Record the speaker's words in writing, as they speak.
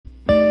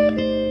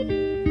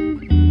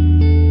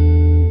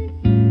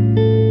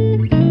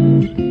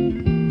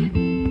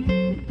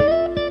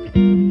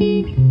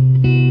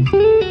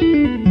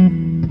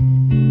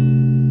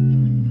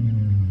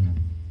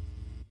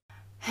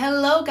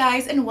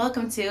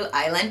welcome to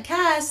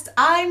Eilandcast.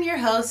 I'm your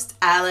host,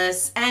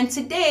 Alice, and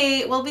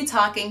today we'll be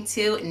talking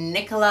to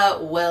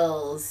Nicola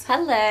Wills.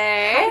 Hello.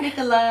 Hi,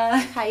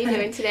 Nicola. How are you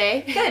doing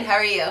today? Good, how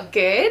are you?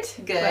 Good.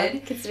 Good.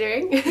 Well,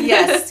 considering.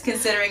 Yes,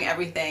 considering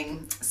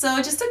everything. So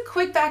just a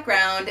quick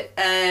background,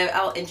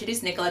 I'll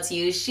introduce Nicola to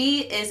you.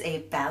 She is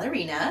a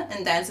ballerina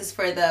and dances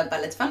for the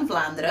Ballet van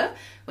Vlaanderen,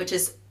 which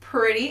is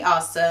pretty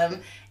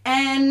awesome.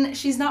 And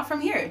she's not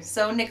from here.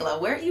 So Nicola,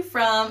 where are you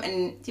from?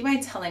 And do you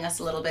mind telling us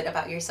a little bit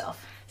about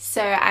yourself?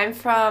 So I'm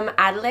from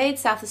Adelaide,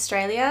 South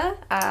Australia.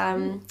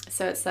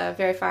 So it's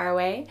very far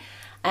away.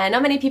 And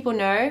not many people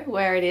know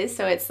where it is.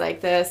 So it's like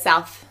the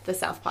south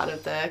part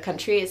of the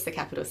country. It's the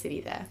capital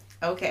city there.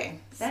 Okay,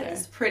 that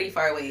is pretty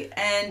far away.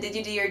 And did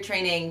you do your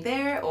training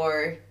there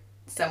or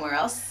somewhere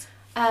else?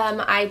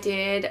 I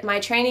did my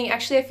training.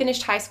 Actually, I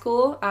finished high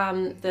school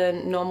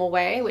the normal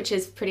way, which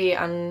is pretty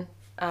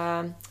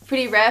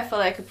rare for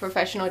like a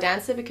professional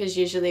dancer, because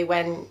usually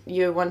when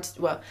you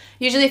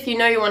usually if you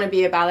know you want to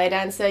be a ballet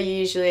dancer, you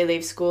usually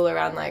leave school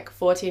around like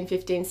 14,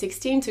 15,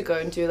 16 to go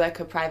and do like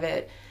a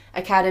private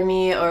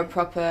academy or a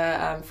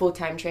proper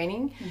full-time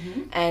training.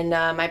 Mm-hmm. And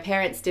my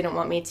parents didn't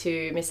want me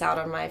to miss out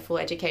on my full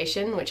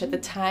education, which at the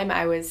time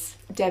I was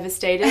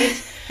devastated.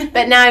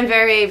 But now I'm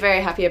very, very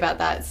happy about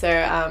that. So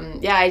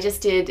I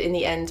just did in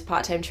the end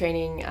part-time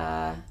training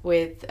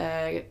with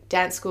a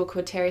dance school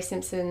called Terry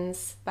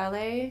Simpson's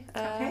Ballet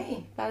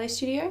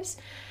Studios.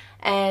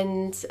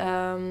 And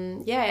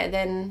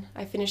then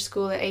I finished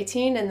school at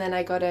 18, and then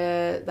I got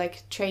a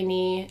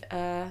trainee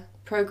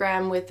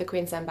program with the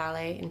Queensland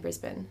Ballet in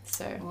Brisbane.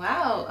 So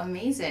wow,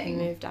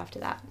 amazing. I moved after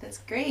that. That's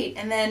great.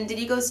 And then did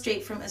you go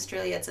straight from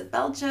Australia to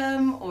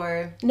Belgium,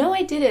 or? No,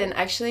 I didn't.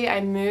 Actually,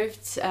 I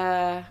moved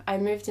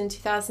in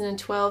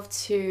 2012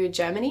 to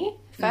Germany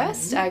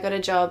first. Mm-hmm. I got a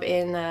job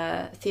in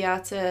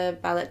Theater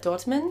Ballet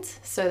Dortmund.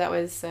 So that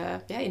was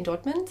in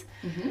Dortmund.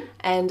 Mm-hmm.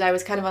 And I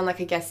was kind of on like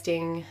a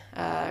guesting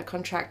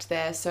contract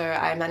there. So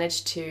I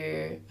managed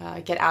to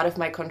get out of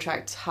my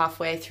contract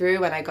halfway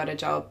through when I got a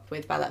job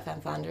with Ballet van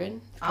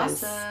Vlaanderen.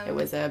 Awesome. It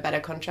was a better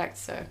contract.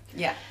 So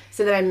yeah.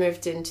 So then I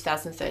moved in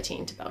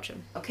 2013 to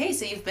Belgium. Okay,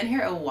 so you've been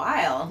here a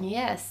while.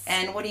 Yes.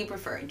 And what do you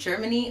prefer,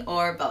 Germany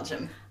or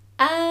Belgium?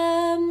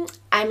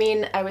 I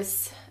mean, I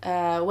was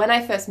when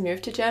I first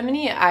moved to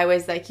Germany, I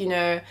was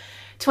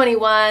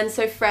 21,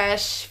 so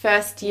fresh,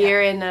 first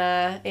year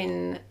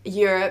in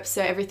Europe,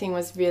 so everything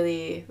was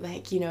really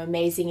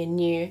amazing and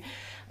new.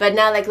 But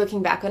now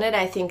looking back on it,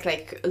 I think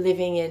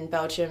living in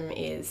Belgium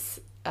is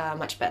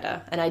much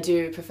better, and I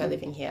do prefer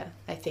living here.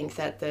 I think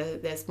that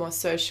there's more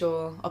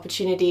social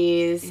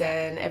opportunities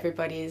and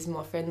everybody is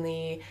more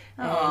friendly.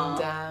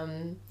 Aww.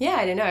 And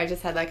I don't know, I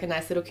just had a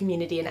nice little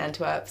community in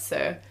Antwerp,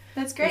 so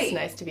that's great. It's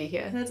nice to be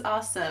here. That's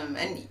awesome.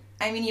 And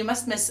I mean, you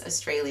must miss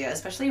Australia,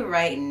 especially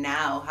right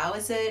now. How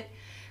is it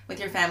with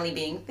your family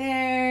being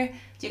there?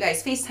 Do you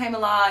guys FaceTime a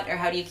lot, or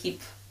how do you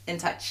keep in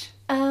touch?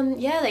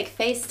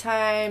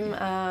 FaceTime.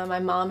 My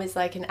mom is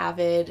an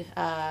avid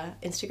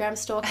Instagram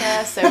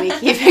stalker, so we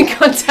keep in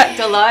contact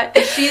a lot.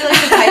 Is she the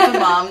type of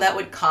mom that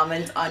would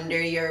comment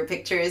under your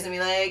pictures and be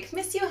like,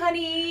 "Miss you,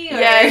 honey"? Or...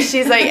 Yeah,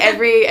 she's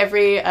every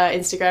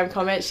Instagram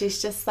comment, she's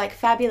just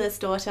fabulous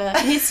daughter,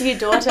 miss you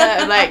daughter.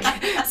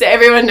 So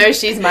everyone knows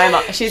she's my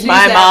mom. She's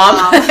my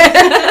mom.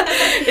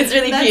 It's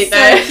really cute though.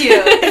 That's so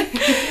cute.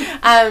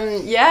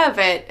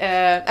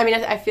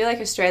 I feel like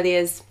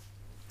Australia's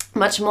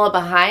much more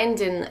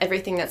behind in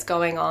everything that's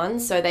going on,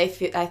 so I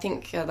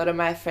think a lot of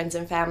my friends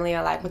and family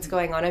are what's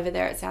going on over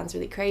there, it sounds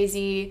really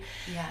crazy.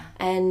 Yeah.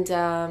 And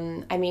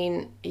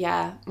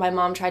my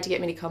mom tried to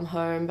get me to come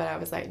home, but I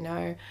was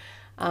no.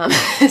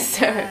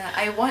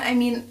 I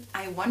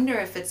wonder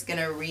if it's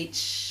gonna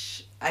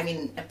reach,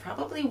 it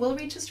probably will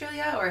reach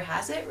Australia, or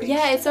has it reached?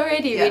 Yeah, it's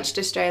already reached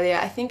Australia.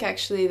 I think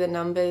actually the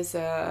numbers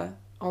are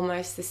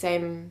almost the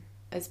same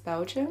as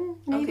Belgium,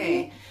 maybe.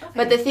 Okay.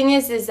 But the thing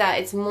is that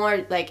it's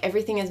more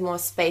everything is more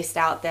spaced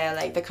out there.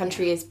 The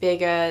country is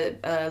bigger,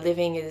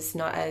 living is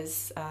not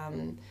as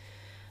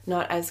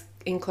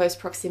in close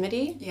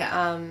proximity.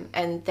 Yeah.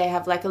 And they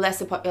have a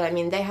lesser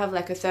they have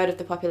a third of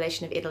the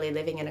population of Italy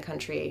living in a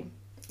country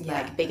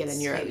bigger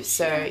than Europe. Huge,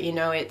 so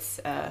it's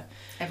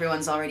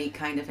everyone's already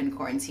kind of in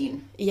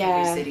quarantine. Yeah.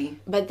 Every city.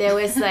 But there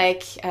was I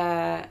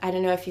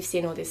don't know if you've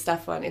seen all this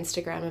stuff on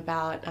Instagram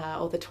about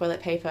all the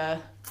toilet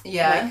paper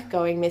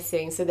going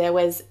missing. So there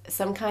was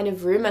some kind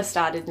of rumor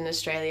started in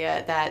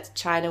Australia that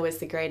China was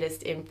the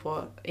greatest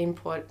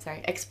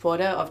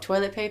exporter of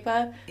toilet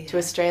paper to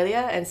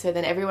Australia, and so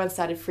then everyone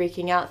started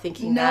freaking out,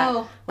 thinking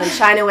that when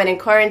China went in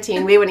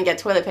quarantine we wouldn't get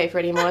toilet paper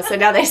anymore. So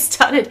now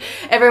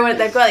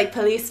they've got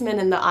policemen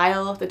in the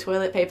aisle, the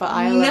toilet paper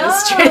aisle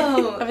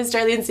of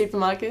Australian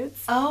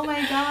supermarkets. Oh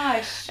my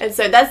gosh. And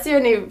so that's the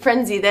only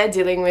frenzy they're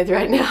dealing with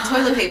right now.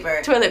 Toilet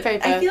paper.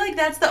 I feel like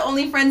that's the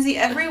only frenzy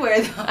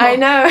everywhere though. I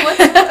know.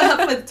 What's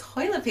up with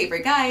toilet paper,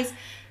 guys?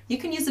 You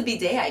can use a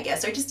bidet, I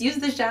guess, or just use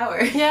the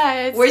shower.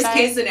 Yeah, it's worst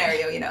case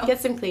scenario,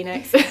 Get some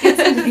Kleenex.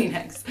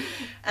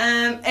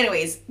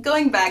 Anyways,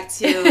 going back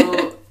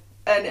to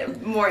a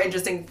more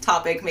interesting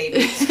topic,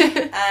 maybe.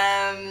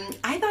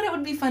 I thought it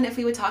would be fun if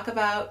we would talk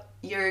about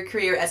your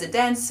career as a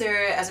dancer,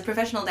 as a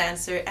professional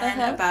dancer,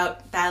 and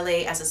about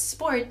ballet as a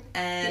sport.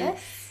 And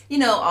you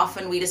know,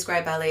 often we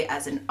describe ballet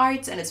as an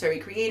art and it's very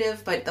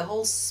creative, but the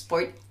whole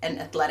sport and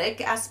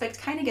athletic aspect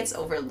kind of gets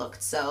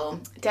overlooked.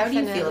 So Definitely.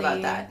 How do you feel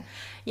about that?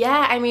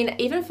 Yeah, I mean,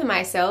 even for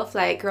myself,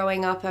 like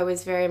growing up, I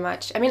was very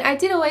much, I mean, I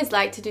did always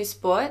like to do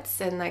sports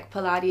and like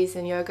Pilates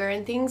and yoga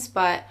and things,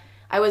 but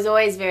I was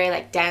always very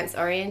like dance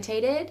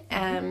orientated.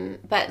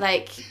 But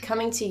like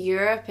coming to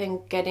Europe and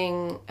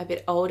getting a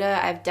bit older,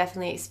 I've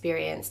definitely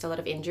experienced a lot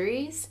of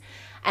injuries.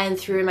 And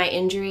through my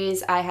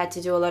injuries, I had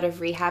to do a lot of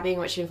rehabbing,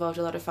 which involved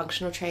a lot of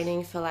functional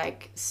training for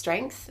like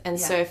strength. And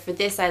so for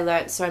this, I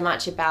learned so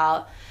much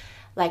about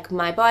like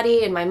my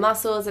body and my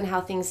muscles and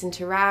how things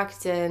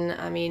interact. And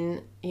I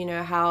mean, you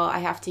know, how I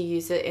have to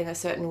use it in a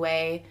certain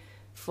way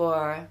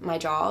for my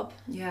job.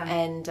 Yeah.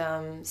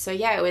 And so,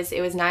 yeah,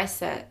 it was nice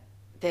that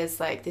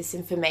there's like this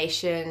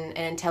information and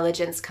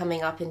intelligence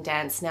coming up in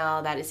dance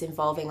now that is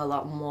involving a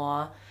lot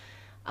more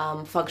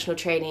functional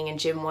training and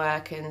gym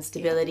work and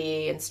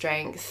stability and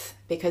strength,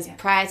 because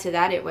prior to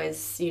that it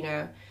was, you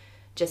know,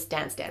 just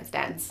dance.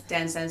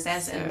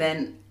 So. And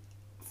then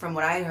from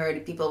what I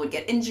heard, people would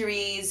get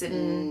injuries,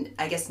 and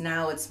I guess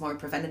now it's more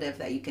preventative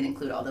that you can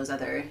include all those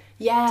other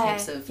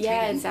types of training.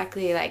 Yeah,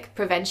 exactly. Like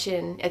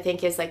prevention, I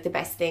think, is like the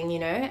best thing, you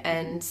know.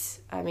 And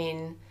I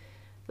mean,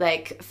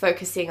 like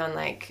focusing on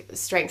like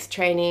strength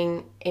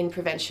training in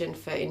prevention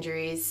for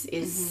injuries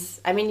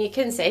is, I mean, you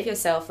can save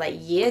yourself like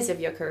years of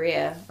your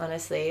career,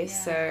 honestly.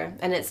 So,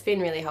 and it's been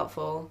really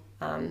helpful.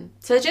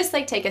 So just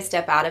like take a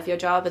step out of your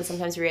job and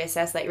sometimes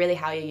reassess like really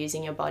how you're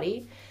using your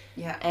body.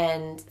 Yeah.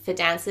 And for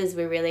dancers,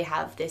 we really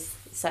have this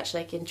such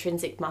like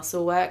intrinsic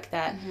muscle work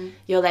that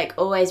you're like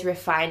always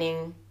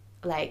refining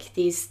like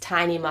these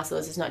tiny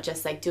muscles. It's not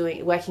just like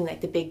working like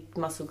the big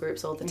muscle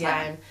groups all the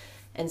time.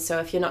 And so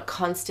if you're not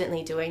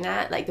constantly doing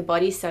that, like the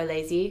body's so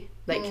lazy,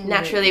 like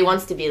naturally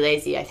wants to be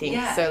lazy, I think.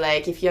 So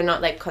like if you're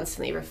not like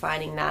constantly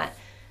refining that,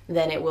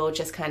 then it will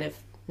just kind of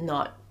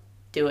not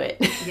do it.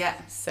 Yeah.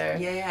 So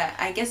yeah.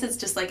 I guess it's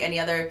just like any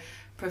other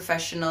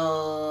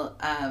professional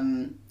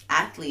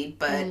athlete,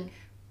 but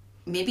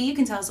maybe you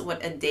can tell us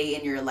what a day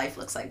in your life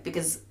looks like,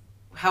 because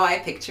how I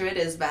picture it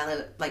is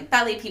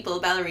ballet people,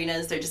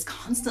 ballerinas, they're just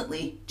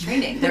constantly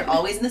training. They're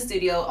always in the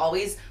studio,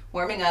 always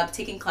warming up,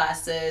 taking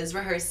classes,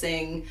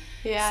 rehearsing.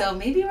 Yeah. So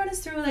maybe run us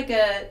through like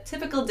a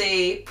typical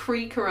day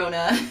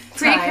pre-corona.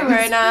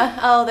 Pre-corona.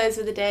 Oh, those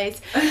were the days.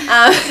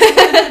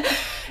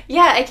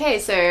 Yeah, okay.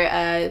 So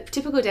a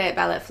typical day at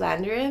Ballet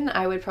Flandrin,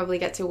 I would probably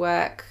get to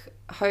work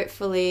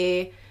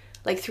hopefully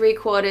like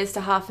 3/4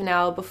 to half an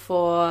hour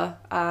before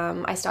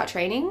I start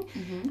training,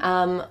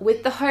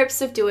 with the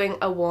hopes of doing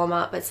a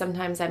warm-up, but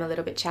sometimes I'm a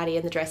little bit chatty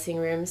in the dressing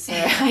room, so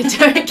I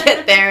don't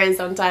get there as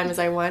on time as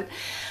I want.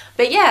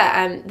 But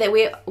yeah, that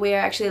we're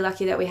actually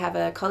lucky that we have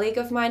a colleague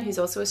of mine who's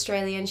also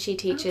Australian. She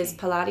teaches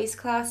Pilates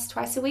class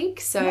twice a week,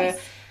 so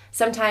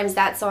sometimes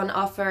that's on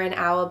offer an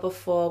hour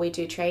before we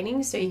do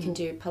training, so you can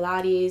do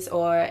Pilates,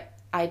 or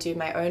I do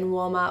my own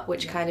warm-up,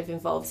 which kind of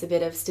involves a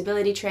bit of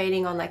stability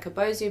training on like a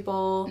Bosu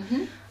ball.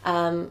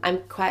 I'm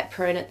quite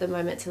prone at the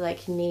moment to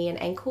like knee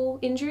and ankle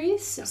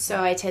injuries,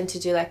 so I tend to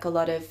do like a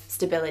lot of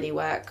stability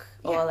work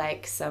or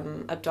like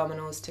some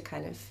abdominals to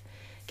kind of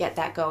get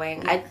that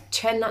going. I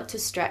tend not to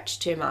stretch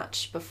too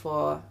much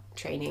before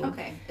training.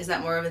 Okay. Is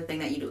that more of a thing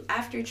that you do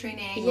after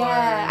training?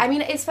 Yeah. I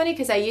mean, it's funny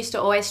because I used to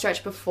always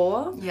stretch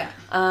before. Yeah.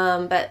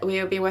 But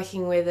we'll be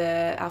working with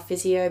our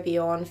physio,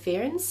 Bjorn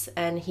Fearns,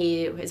 and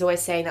he is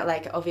always saying that,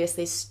 like,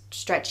 obviously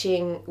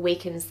stretching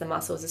weakens the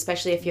muscles,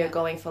 especially if you're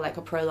going for, like,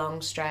 a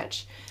prolonged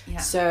stretch. Yeah.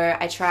 So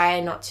I try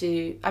not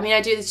to... I mean,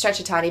 I do stretch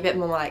a tiny bit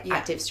more, like,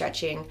 active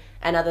stretching.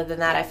 And other than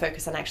that, I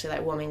focus on actually,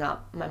 like, warming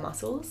up my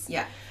muscles.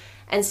 Yeah.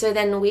 And so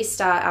then we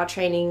start our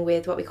training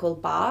with what we call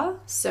bar.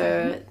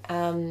 So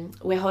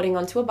we're holding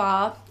onto a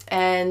bar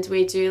and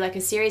we do like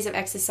a series of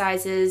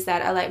exercises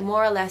that are like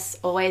more or less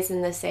always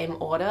in the same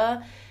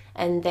order,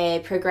 and they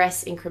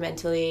progress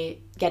incrementally,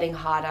 getting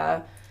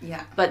harder.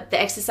 Yeah. But the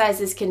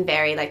exercises can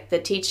vary. Like the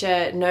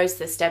teacher knows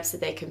the steps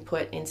that they can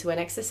put into an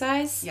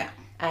exercise. Yeah.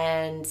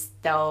 And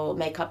they'll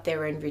make up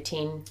their own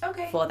routine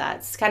for that.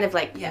 It's kind of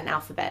like an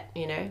alphabet,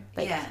 you know?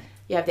 Like,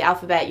 you have the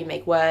alphabet, you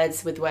make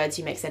words, with words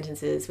you make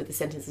sentences, with the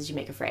sentences you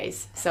make a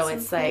phrase. So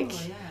it's so cool, like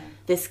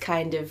this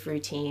kind of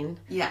routine.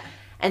 Yeah.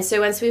 And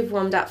so once we've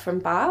warmed up from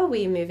bar,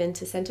 we move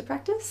into center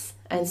practice.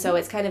 And so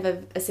it's kind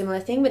of a similar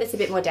thing, but it's a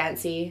bit more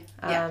dancey,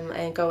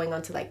 and going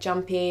on to like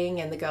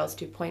jumping, and the girls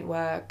do point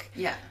work.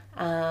 Yeah.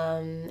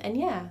 And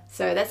yeah,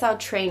 so that's our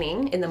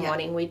training in the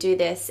morning. We do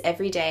this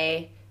every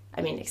day,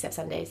 I mean, except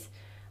Sundays.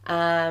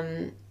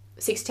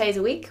 6 days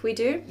a week we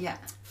do. Yeah.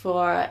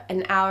 For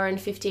an hour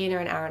and 15 or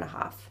an hour and a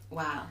half.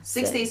 Wow.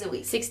 6 days a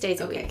week. 6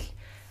 days a week.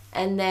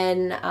 And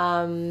then,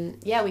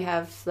 we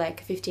have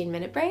like a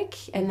 15-minute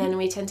break. And then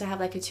we tend to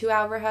have like a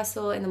 2-hour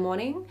rehearsal in the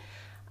morning.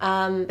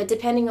 But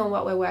depending on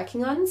what we're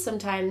working on,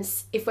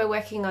 sometimes if we're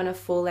working on a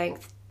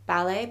full-length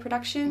ballet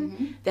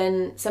production,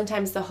 then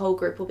sometimes the whole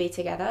group will be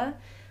together.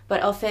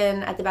 But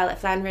often at the Ballet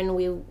Flandrin,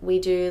 we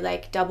do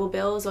like double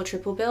bills or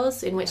triple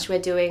bills in which we're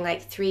doing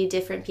like 3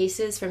 different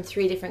pieces from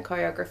 3 different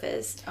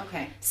choreographers.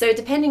 Okay. So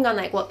depending on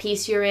like what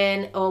piece you're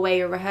in or where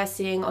you're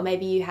rehearsing, or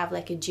maybe you have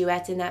like a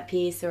duet in that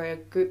piece or a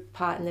group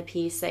part in the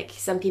piece, like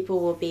some people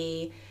will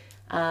be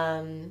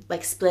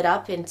like split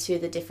up into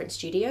the different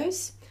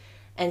studios.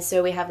 And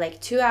so we have like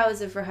 2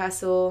 hours of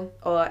rehearsal,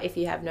 or if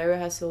you have no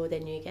rehearsal,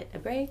 then you get a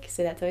break.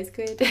 So that's always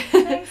good.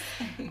 Nice.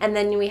 And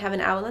then we have an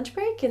hour lunch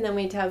break, and then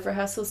we'd have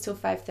rehearsals till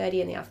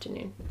 5:30 in the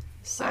afternoon.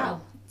 So,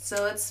 wow.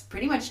 So it's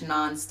pretty much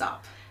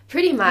non-stop.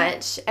 Pretty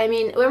much. I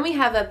mean, when we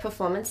have a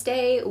performance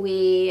day,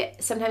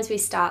 sometimes we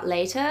start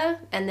later,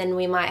 and then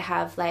we might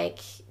have like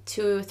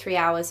 2 or 3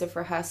 hours of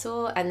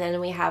rehearsal, and then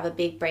we have a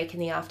big break in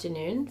the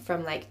afternoon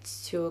from like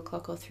 2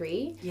 o'clock or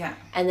 3. Yeah.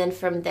 And then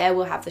from there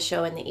we'll have the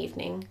show in the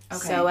evening.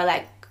 Okay. So we're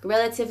like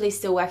relatively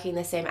still working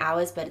the same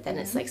hours, but then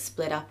it's like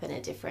split up in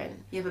a different...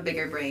 You have a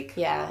bigger break.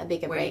 Yeah, a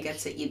bigger where break. You get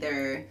to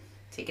either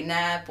take a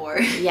nap or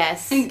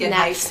yes, get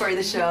hyped for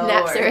the show.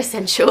 Naps are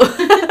essential.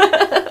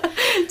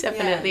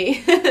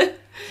 Definitely.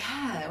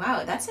 Yeah,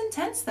 wow, that's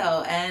intense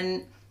though.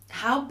 And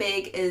how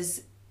big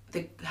is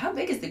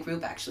the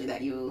group actually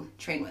that you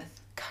train with?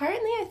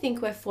 Currently, I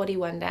think we're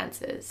 41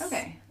 dancers.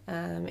 Okay.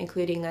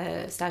 Including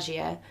a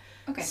stagiaire.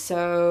 Okay.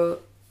 So,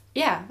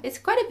 yeah, it's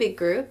quite a big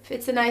group.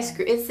 It's a nice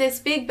group. It's this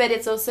big, but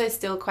it's also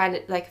still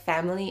quite like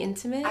family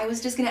intimate. I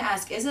was just gonna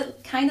ask, is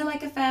it kind of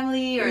like a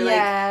family, or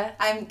like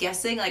I'm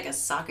guessing like a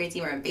soccer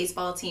team or a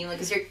baseball team, like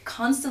because you're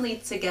constantly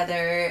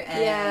together. And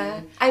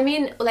yeah, I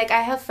mean, like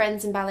I have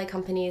friends in ballet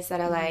companies that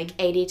are like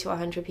 80 to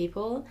 100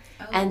 people,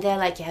 and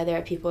they're like, yeah, there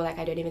are people like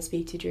I don't even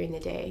speak to during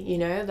the day, you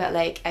know. But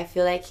like I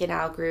feel like in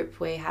our group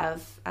we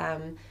have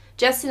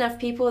just enough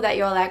people that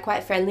you're like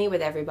quite friendly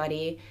with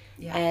everybody.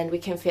 Yeah. And we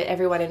can fit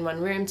everyone in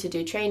one room to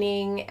do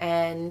training,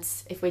 and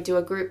if we do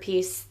a group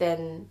piece,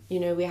 then, you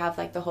know, we have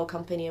like the whole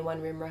company in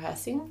one room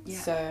rehearsing. Yeah.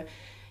 So,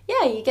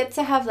 yeah, you get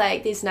to have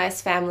like these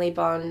nice family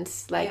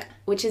bonds, like,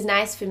 which is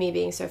nice for me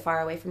being so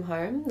far away from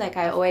home. Like,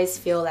 I always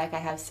feel like I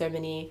have so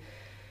many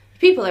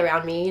people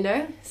around me, you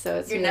know? So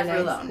it's You're really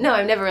never nice. alone. No,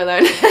 I'm never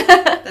alone.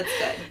 That's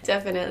good.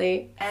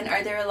 Definitely. And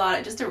are there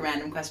just a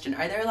random question,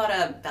 are there a lot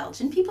of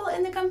Belgian people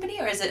in the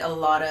company, or is it a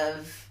lot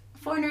of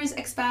foreigners,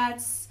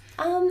 expats?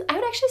 I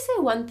would actually say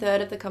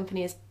 1/3 of the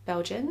company is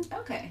Belgian.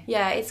 Okay.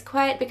 Yeah, it's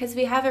quite, because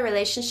we have a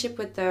relationship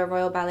with the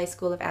Royal Ballet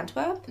School of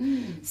Antwerp.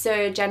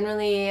 So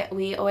generally,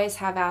 we always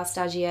have our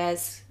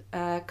stagiaires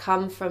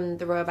come from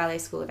the Royal Ballet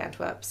School of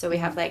Antwerp. So we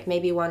have like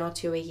maybe 1 or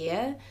 2 a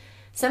year.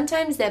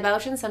 Sometimes they're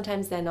Belgian,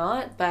 sometimes they're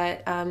not. But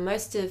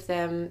most of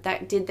them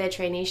that did their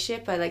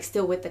traineeship are like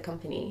still with the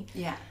company.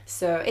 Yeah.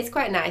 So it's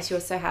quite nice. You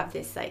also have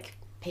this like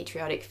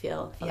patriotic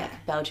feel for like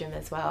Belgium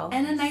as well,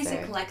 and a nice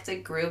eclectic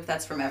group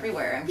that's from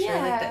everywhere. I'm sure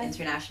like the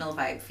international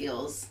vibe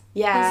feels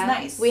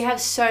nice. We have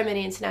so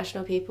many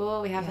international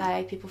people. We have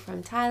like people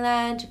from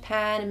Thailand,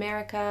 Japan,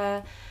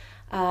 America,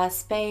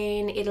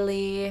 Spain,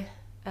 Italy,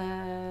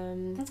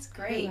 that's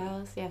great. Who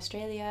else? Yeah,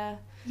 Australia.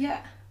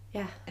 Yeah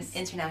An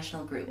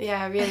international group.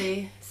 Yeah,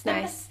 really. It's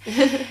nice.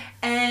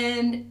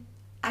 And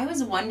I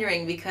was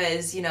wondering,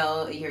 because, you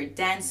know, you're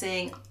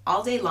dancing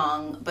all day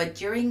long, but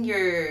during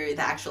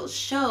the actual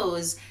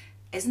shows,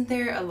 isn't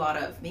there a lot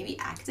of maybe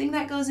acting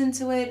that goes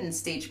into it, and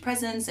stage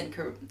presence, and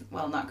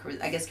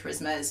I guess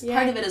charisma is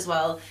part of it as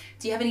well.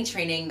 Do you have any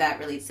training that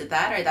relates to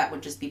that, or that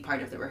would just be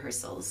part of the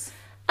rehearsals?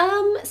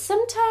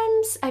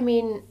 Sometimes, I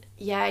mean,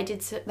 I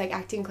did like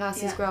acting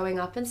classes growing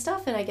up and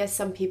stuff, and I guess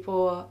some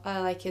people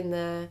are like in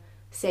the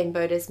same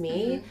boat as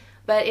me,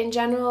 but in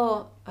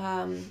general,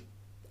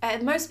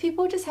 most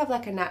people just have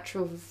like a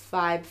natural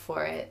vibe for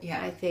it,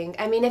 I think.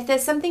 I mean, if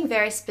there's something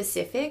very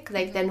specific,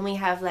 like then we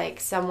have like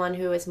someone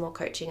who is more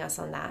coaching us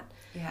on that.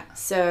 Yeah.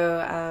 So,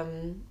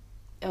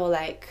 or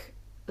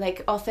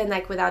like often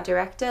like with our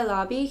director,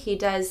 Labi, he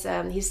does,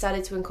 he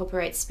started to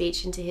incorporate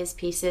speech into his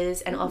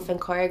pieces and often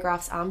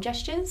choreographs arm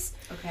gestures.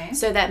 Okay.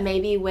 So that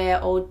maybe we're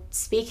all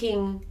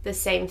speaking the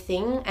same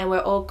thing and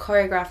we're all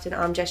choreographed an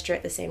arm gesture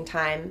at the same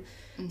time,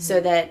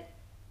 so that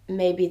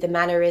maybe the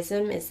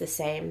mannerism is the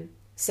same.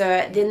 So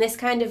in this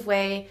kind of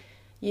way,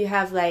 you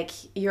have like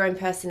your own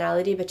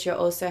personality, but you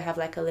also have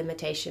like a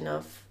limitation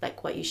of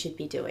like what you should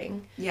be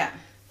doing. Yeah.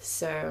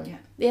 So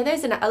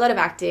there's a lot of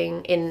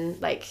acting in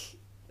like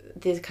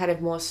these kind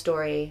of more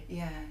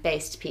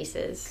story-based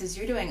pieces. Because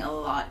you're doing a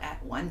lot at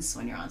once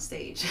when you're on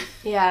stage.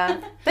 Yeah,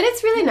 but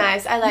it's really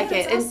nice. I like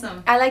it. It's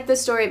awesome. I like the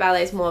story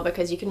ballets more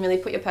because you can really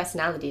put your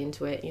personality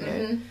into it, you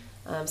know.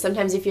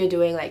 Sometimes if you're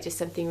doing like just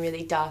something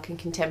really dark and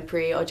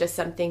contemporary, or just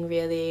something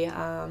really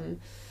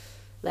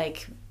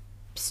like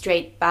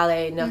straight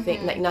ballet,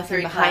 nothing like nothing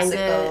very behind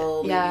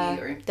classical,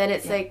 it, then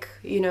it's like,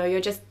 you know,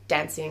 you're just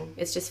dancing.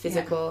 It's just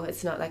physical.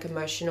 It's not like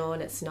emotional,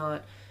 and it's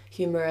not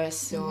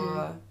humorous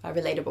or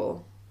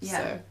relatable.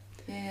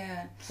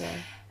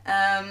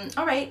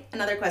 All right,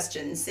 another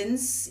question.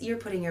 Since you're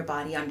putting your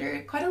body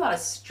under quite a lot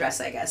of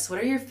stress, I guess, what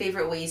are your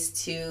favorite ways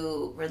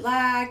to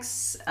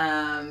relax,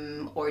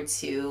 or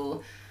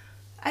to,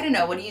 I don't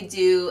know, what do you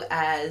do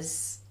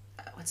as,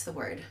 what's the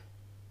word?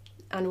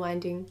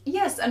 unwinding.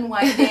 Yes,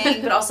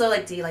 unwinding, but also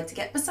like, do you like to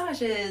get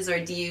massages,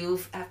 or do you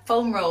have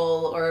foam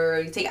roll,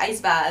 or take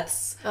ice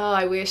baths? Oh,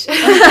 I wish.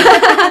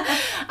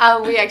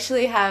 We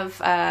actually have,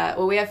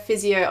 we have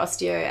physio,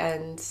 osteo,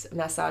 and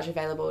massage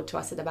available to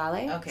us at the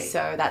ballet. Okay.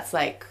 So that's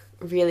like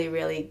really,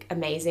 really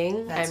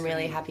amazing. I'm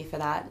really happy for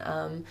that.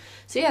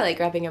 So yeah, like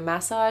grabbing a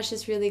massage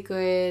is really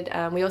good.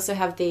 We also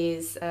have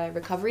these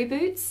recovery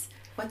boots.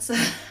 What's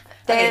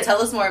okay,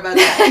 tell us more about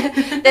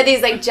that. They're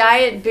these like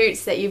giant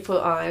boots that you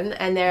put on,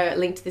 and they're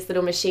linked to this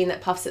little machine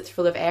that puffs it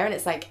full of air, and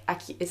it's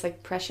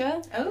like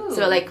pressure. Oh,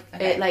 so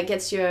it like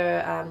gets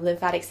your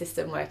lymphatic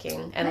system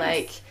working, and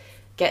nice.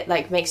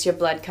 makes your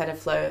blood kind of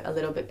flow a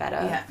little bit better.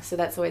 Yeah. So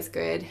that's always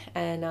good.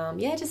 And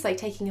just like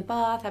taking a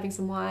bath, having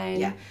some wine,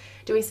 Yeah.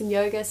 doing some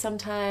yoga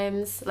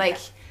sometimes. Like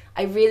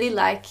I really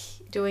like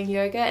doing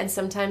yoga, and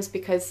sometimes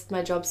because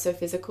my job's so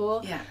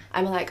physical,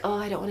 I'm like, oh,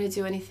 I don't want to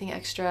do anything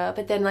extra.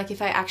 But then like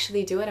if I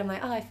actually do it, I'm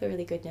like, oh, I feel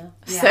really good now.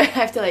 So I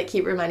have to like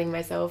keep reminding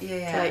myself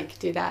to like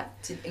do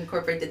that. To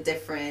incorporate all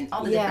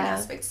the different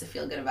aspects to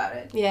feel good about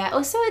it. Yeah.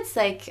 Also, it's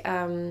like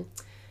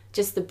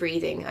just the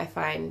breathing I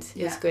find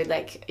is good.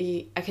 Like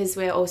because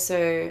we're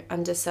also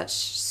under such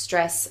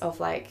stress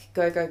of like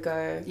go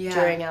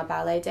during our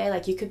ballet day.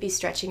 Like you could be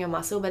stretching a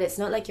muscle, but it's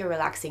not like you're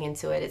relaxing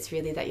into it. It's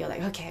really that you're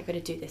like, okay, I've got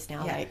to do this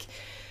now. Like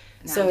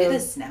now we do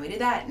this, now we do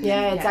that. And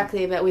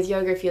exactly. But with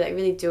yoga, if you like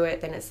really do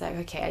it, then it's like,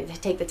 okay, I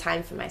take the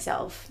time for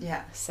myself.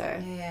 Yeah. So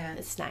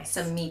it's nice.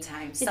 Some me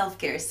time,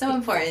 self-care is so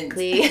important.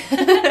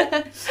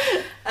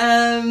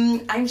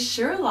 I'm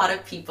sure a lot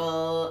of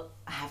people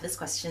have this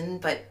question,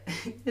 but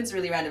it's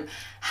really random.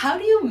 How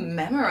do you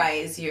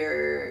memorize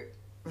your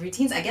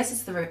routines? I guess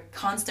it's the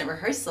constant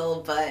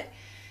rehearsal, but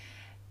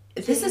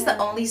this is the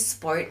only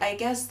sport, I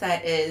guess,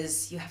 that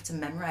is, you have to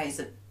memorize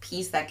a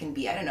piece that can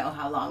be, I don't know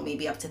how long,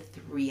 maybe up to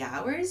 3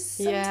 hours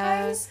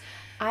sometimes.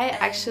 I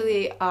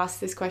actually ask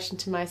this question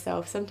to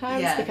myself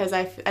sometimes because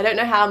I don't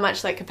know how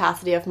much like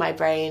capacity of my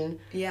brain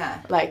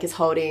like is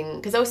holding,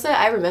 because also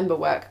I remember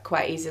work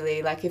quite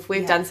easily. Like if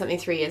we've done something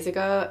 3 years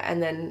ago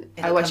and then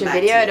I watch a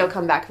video, it'll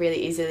come back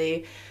really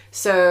easily.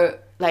 So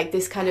like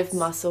this kind of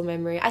muscle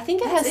memory, I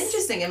think That's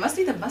interesting. It must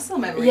be the muscle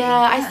memory.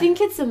 Yeah, I think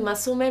it's a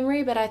muscle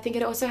memory, but I think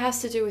it also has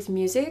to do with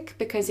music,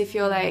 because if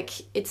you're like,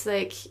 it's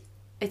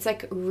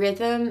like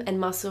rhythm and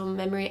muscle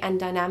memory and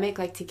dynamic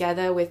like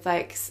together with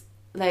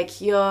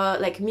like your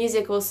like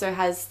music also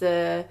has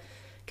the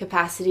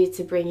capacity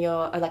to bring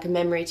your like a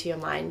memory to your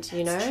mind,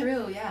 you know. That's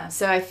true, yeah.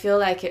 So I feel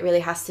like it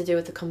really has to do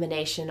with the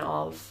combination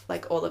of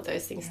like all of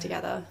those things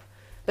together.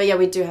 But yeah,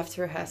 we do have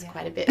to rehearse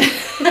quite a bit to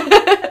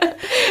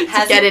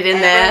get it in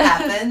there.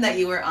 Has it ever happened that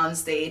you were on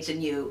stage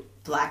and you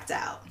blacked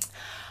out?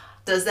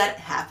 Does that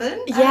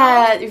happen?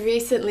 Yeah,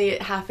 recently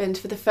it happened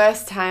for the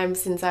first time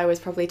since I was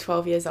probably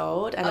 12 years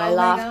old, and I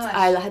laughed.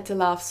 I had to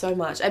laugh so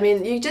much. I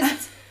mean, you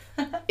just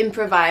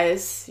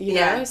improvise, you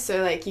know?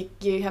 So like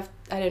you have,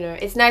 I don't know.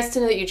 It's nice to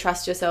know that you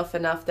trust yourself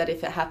enough that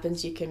if it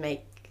happens, you can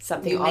make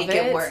something of it. Make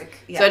it work.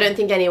 Yeah. So I don't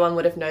think anyone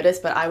would have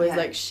noticed, but I was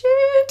like, shit.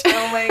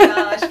 Oh my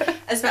gosh.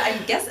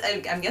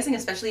 I'm guessing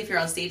especially if you're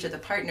on stage with a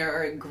partner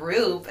or a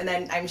group, and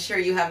then I'm sure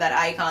you have that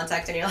eye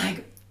contact and you're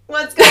like,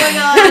 what's going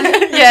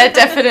on? Yeah,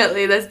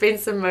 definitely. There's been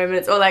some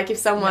moments, or like if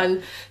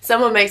someone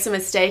makes a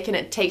mistake and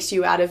it takes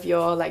you out of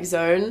your like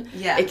zone,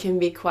 it can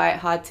be quite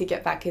hard to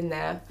get back in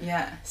there.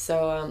 Yeah.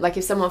 So like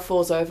if someone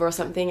falls over or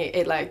something,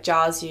 it like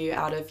jars you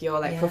out of your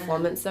like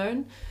performance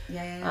zone.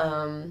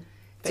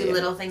 Do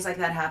little things like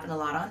that happen a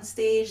lot on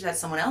stage, that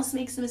someone else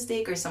makes a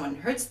mistake or someone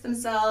hurts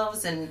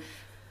themselves and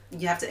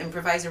you have to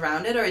improvise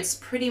around it, or it's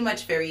pretty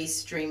much very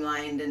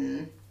streamlined?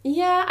 And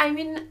yeah, I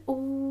mean,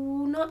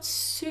 not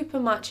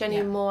super much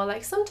anymore.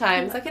 Like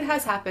sometimes, like it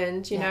has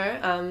happened, you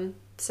know.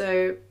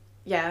 So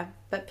yeah,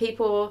 but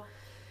people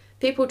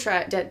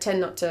tend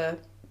not to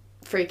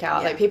freak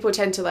out. Like people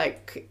tend to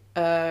like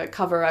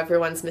cover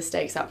everyone's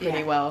mistakes up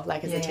pretty well,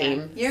 like as a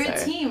team. You're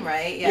a team,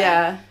 right?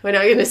 Yeah. We're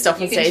not going to stop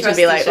on stage and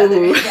be like,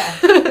 ooh.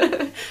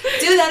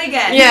 Do that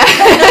again. Yeah.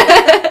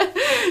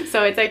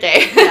 So it's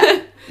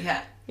okay.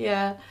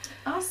 Yeah.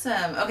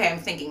 Awesome. Okay, I'm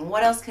thinking,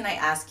 what else can I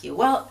ask you?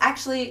 Well,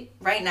 actually,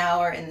 right now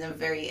we're in a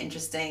very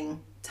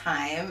interesting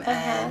time,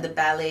 and the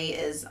ballet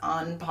is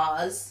on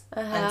pause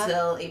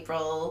until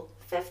April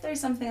 5th or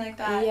something like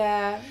that.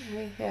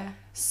 Yeah.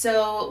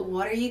 So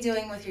what are you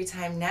doing with your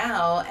time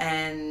now?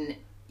 And,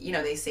 you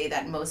know, they say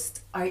that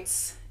most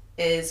arts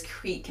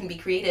can be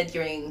created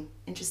during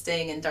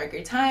interesting and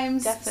darker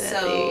times. Definitely.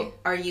 So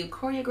are you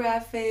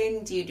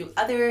choreographing? Do you do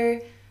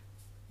other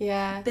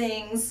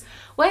things?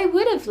 Well, I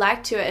would have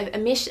liked to.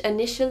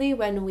 Initially,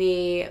 when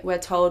we were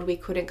told we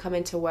couldn't come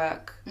into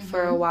work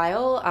for a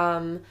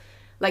while,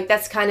 like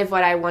that's kind of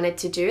what I wanted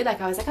to do. Like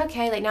I was like,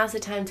 okay, like now's the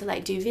time to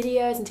like do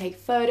videos and take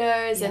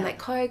photos and like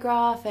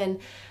choreograph and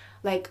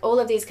like all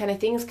of these kind of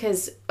things,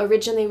 because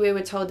originally we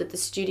were told that the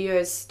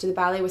studios to the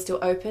ballet were still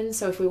open,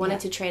 so if we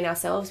wanted to train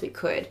ourselves, we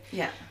could.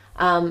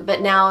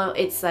 But now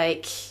it's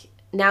like,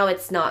 now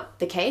it's not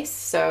the case,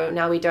 so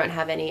now we don't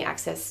have any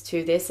access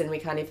to this and we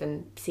can't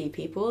even see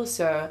people.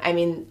 So I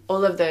mean,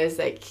 all of those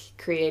like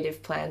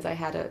creative plans I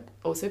had are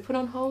also put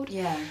on hold.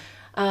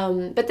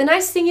 But the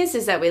nice thing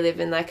is that we live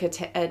in like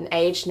an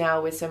age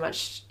now with so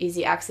much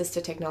easy access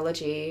to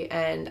technology.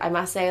 And I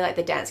must say, like,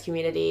 the dance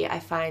community, I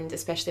find,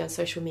 especially on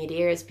social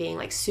media, as being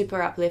like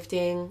super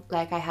uplifting.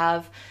 Like, I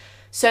have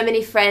so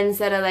many friends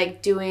that are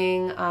like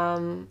doing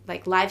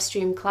like live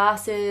stream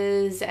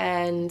classes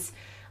and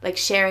like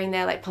sharing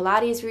their like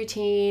Pilates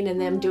routine and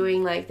them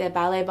doing like their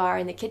ballet bar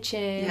in the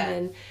kitchen. Yeah.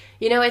 And,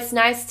 you know, it's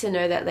nice to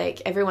know that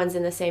like everyone's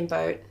in the same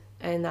boat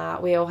and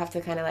we all have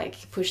to kind of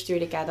like push through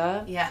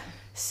together. Yeah.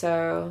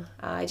 So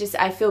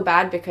I feel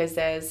bad because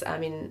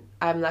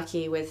I'm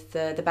lucky with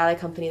the ballet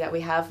company that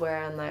we have. We're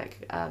on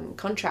like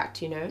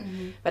contract, you know,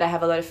 but I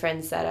have a lot of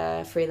friends that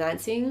are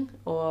freelancing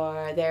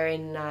or they're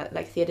in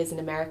like theaters in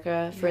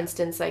America, for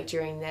instance, like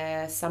during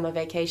their summer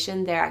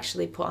vacation, they're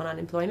actually put on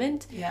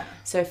unemployment. Yeah.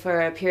 So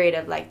for a period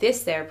of like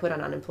this, they're put on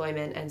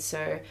unemployment. And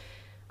so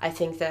I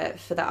think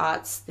that for the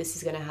arts, this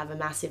is going to have a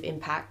massive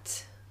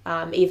impact.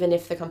 Even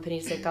if the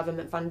companies are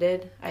government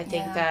funded, I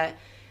think that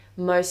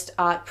most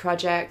art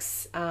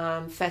projects,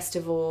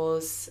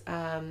 festivals,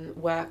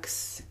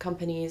 works,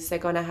 companies, they're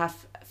going to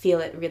feel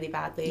it really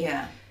badly.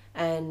 Yeah.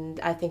 And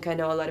I think I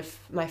know a lot of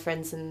my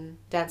friends and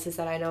dancers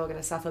that I know are going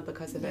to suffer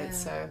because of it.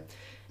 So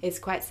it's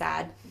quite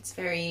sad. It's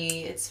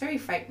very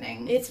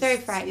frightening. It's very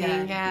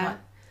frightening,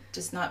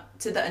 Not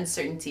to the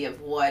uncertainty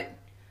of what's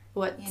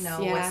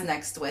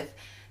next with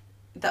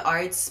the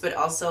arts, but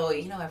also,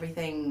 you know,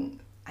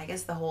 everything, I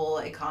guess the whole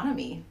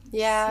economy.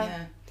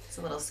 Yeah. It's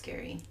a little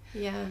scary.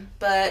 Yeah.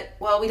 But,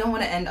 well, we don't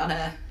want to end on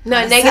a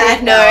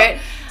negative note.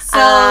 So,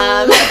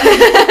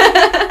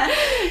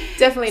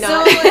 definitely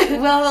not. So,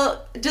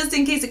 well, just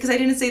in case, because I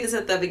didn't say this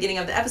at the beginning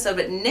of the episode,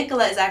 but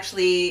Nicola is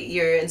actually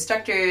your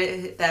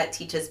instructor that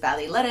teaches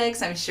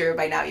Ballet-letics. I'm sure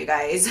by now you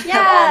guys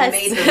have all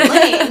made the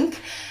link.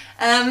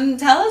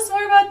 Tell us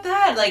more about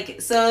that.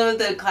 Like, so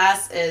the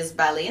class is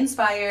ballet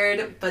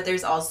inspired, but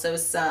there's also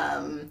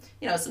some,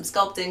 you know, some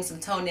sculpting,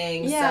 some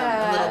toning,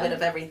 a little bit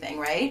of everything,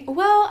 right?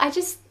 Well, I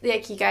just,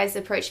 like, you guys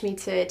approached me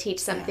to teach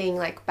something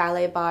like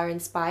ballet bar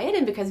inspired,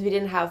 and because we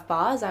didn't have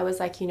bars, I was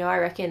like, you know, I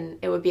reckon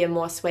it would be a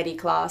more sweaty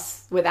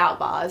class without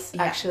bars,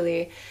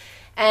 actually.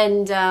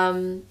 And,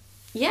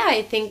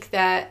 I think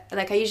that,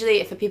 like, I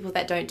usually, for people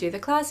that don't do the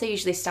class, I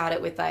usually start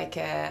it with, like,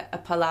 a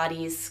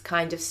Pilates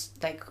kind of,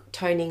 like,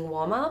 toning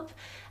warm-up,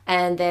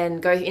 and then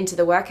go into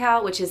the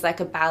workout, which is, like,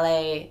 a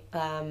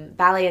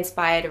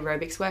ballet-inspired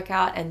aerobics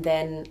workout, and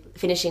then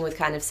finishing with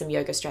kind of some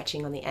yoga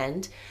stretching on the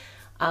end.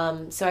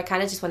 So I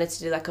kind of just wanted to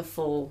do, like, a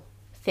full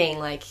thing,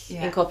 like,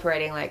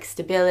 incorporating, like,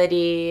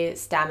 stability,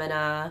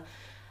 stamina,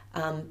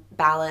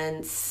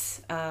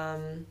 balance,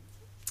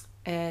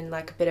 and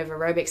like a bit of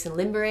aerobics and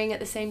limbering at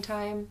the same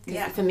time.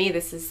 For me,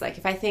 this is like,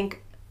 if I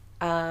think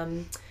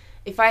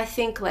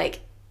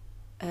like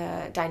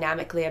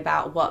dynamically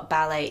about what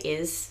ballet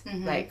is,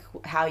 like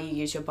how you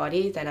use your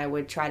body, then I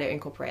would try to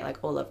incorporate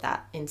like all of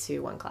that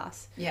into one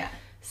class. Yeah.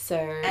 So,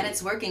 and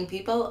it's working.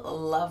 People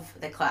love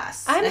the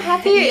class. I'm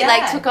happy it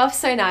like took off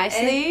so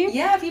nicely.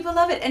 And, people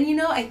love it. And you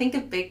know, I think a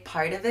big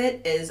part of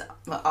it is,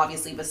 well,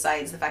 obviously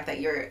besides the fact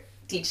that you're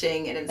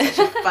teaching it in such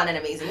a fun and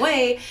amazing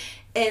way,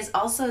 is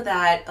also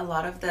that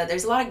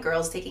there's a lot of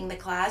girls taking the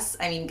class.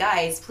 I mean,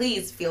 guys,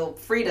 please feel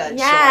free to join.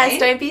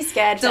 Yes, don't be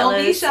scared,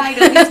 Don't be shy,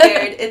 don't be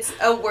scared. It's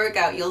a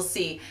workout, you'll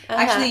see.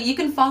 Actually, you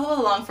can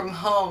follow along from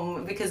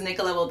home because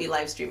Nicola will be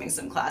live streaming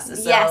some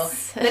classes. So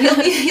then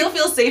you'll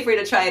feel safer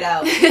to try it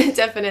out.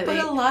 Definitely.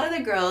 But a lot of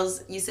the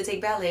girls used to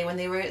take ballet when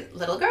they were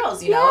little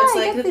girls, you know? It's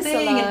like the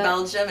thing in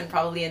Belgium and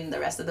probably in the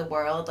rest of the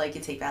world. Like,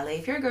 you take ballet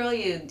if you're a girl,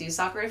 you do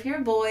soccer if you're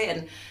a boy.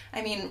 And,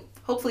 I mean,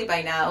 hopefully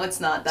by now it's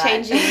not that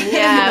changing,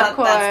 of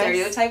course. That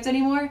stereotyped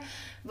anymore,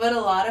 but a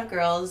lot of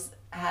girls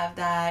have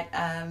that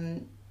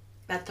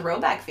that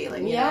throwback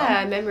feeling, you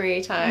know?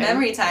 Memory time. They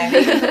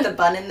can put the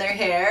bun in their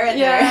hair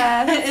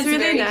and it's really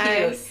very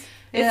nice. Cute.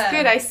 It's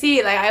good. I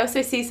see, like, I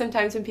also see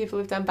sometimes when people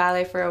have done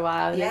ballet for a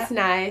while, and it's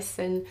nice,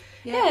 and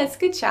it's a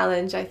good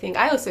challenge, I think.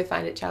 I also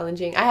find it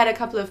challenging. I had a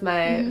couple of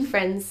my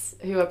friends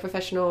who are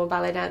professional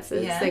ballet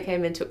dancers. They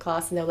came into a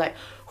class and they were like,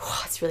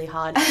 oh, it's really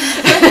hard.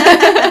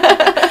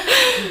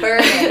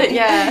 Burning.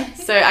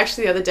 So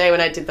actually the other day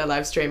when I did the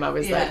live stream, I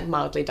was like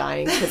mildly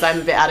dying because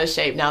I'm a bit out of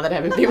shape now that I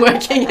haven't been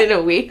working in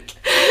a week.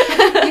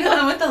 You know,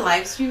 and with the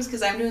live streams,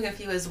 because I'm doing a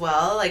few as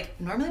well, like,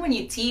 normally when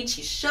you teach,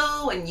 you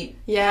show and you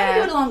kind of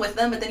do it along with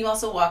them, but then you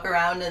also walk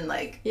around and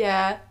like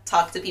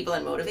talk to people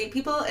and motivate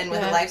people. And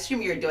with a live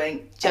stream, you're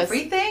doing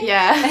everything.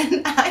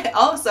 And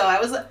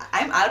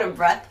I'm out of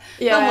breath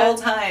the whole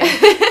time.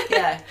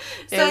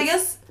 So I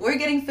guess we're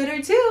getting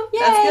fitter too. Yay.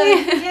 That's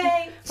good.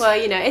 Yay. Well,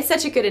 you know, it's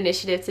such a good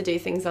initiative to do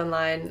things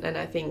online, and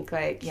I think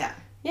like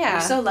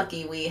we're so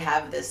lucky we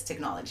have this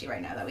technology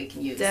right now that we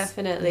can use.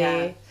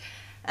 Definitely.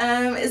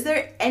 Is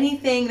there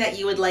anything that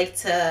you would like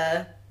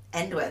to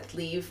end with?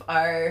 Leave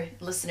our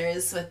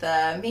listeners with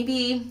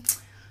maybe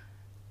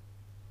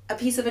a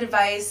piece of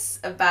advice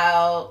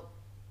about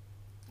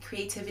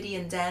creativity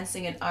and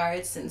dancing and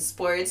arts and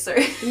sports or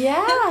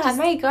Yeah,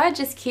 my God,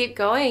 just keep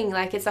going.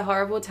 Like, it's a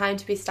horrible time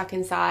to be stuck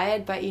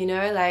inside, but you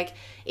know, like,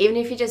 even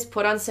if you just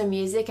put on some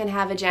music and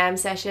have a jam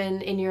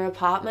session in your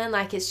apartment,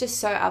 like, it's just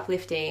so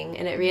uplifting,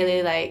 and it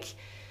really, like,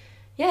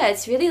 yeah,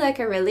 it's really like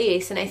a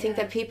release. And I think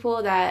that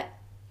people that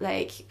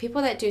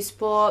do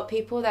sport,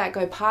 people that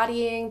go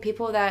partying,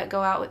 people that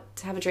go out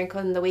to have a drink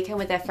on the weekend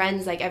with their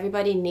friends, like,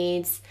 everybody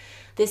needs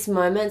this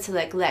moment to,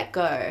 like, let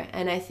go.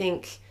 And I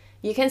think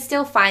you can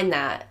still find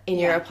that in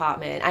your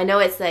apartment. I know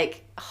it's,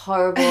 like, a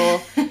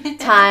horrible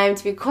time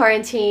to be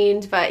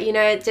quarantined, but, you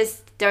know,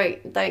 just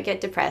don't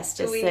get depressed.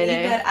 Just, we need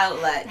that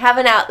outlet. Have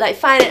an outlet.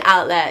 Find an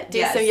outlet.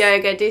 Do some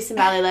yoga, do some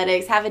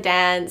ballet-letics, have a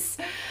dance.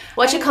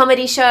 Watch a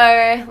comedy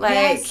show.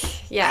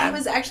 Like, yeah. I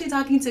was actually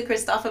talking to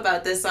Christophe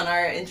about this on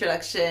our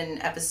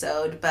introduction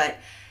episode, but,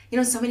 you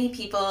know, so many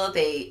people,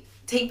 they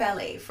take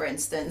ballet, for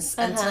instance,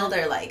 until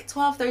they're like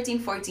 12, 13,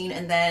 14,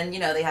 and then, you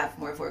know, they have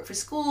more work for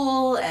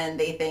school, and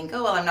they think,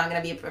 oh, well, I'm not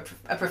going to be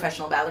a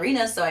professional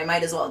ballerina, so I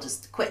might as well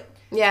just quit.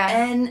 Yeah.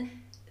 And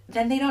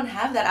then they don't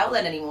have that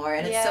outlet anymore,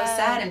 and it's so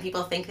sad, and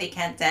people think they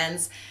can't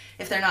dance.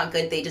 If they're not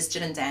good, they just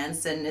shouldn't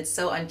dance, and it's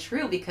so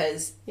untrue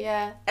because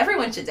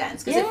everyone should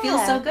dance because it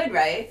feels so good,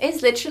 right?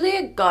 It's literally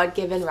a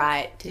God-given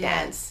right to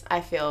dance.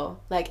 I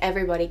feel like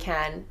everybody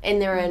can, in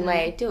their own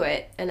way, do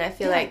it, and I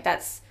feel like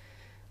that's,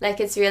 like,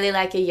 it's really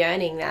like a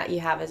yearning that you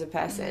have as a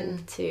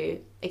person to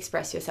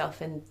express yourself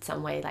in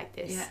some way like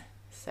this. Yeah.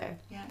 So,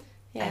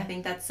 yeah. I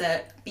think that's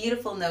a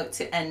beautiful note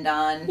to end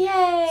on.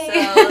 Yay!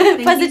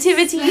 So,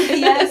 positivity.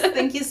 Yes,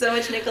 thank you so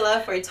much,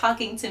 Nicola, for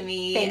talking to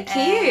me. Thank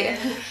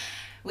you.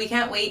 We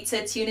can't wait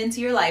to tune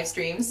into your live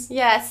streams.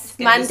 Yes,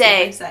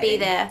 Monday, be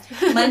there.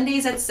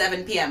 Mondays at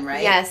 7 p.m.,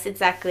 right? Yes,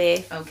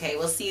 exactly. Okay,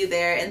 we'll see you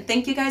there. And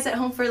thank you guys at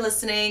home for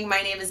listening.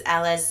 My name is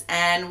Alice,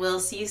 and we'll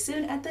see you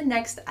soon at the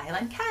next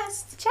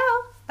Eilandcast.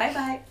 Ciao.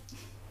 Bye-bye.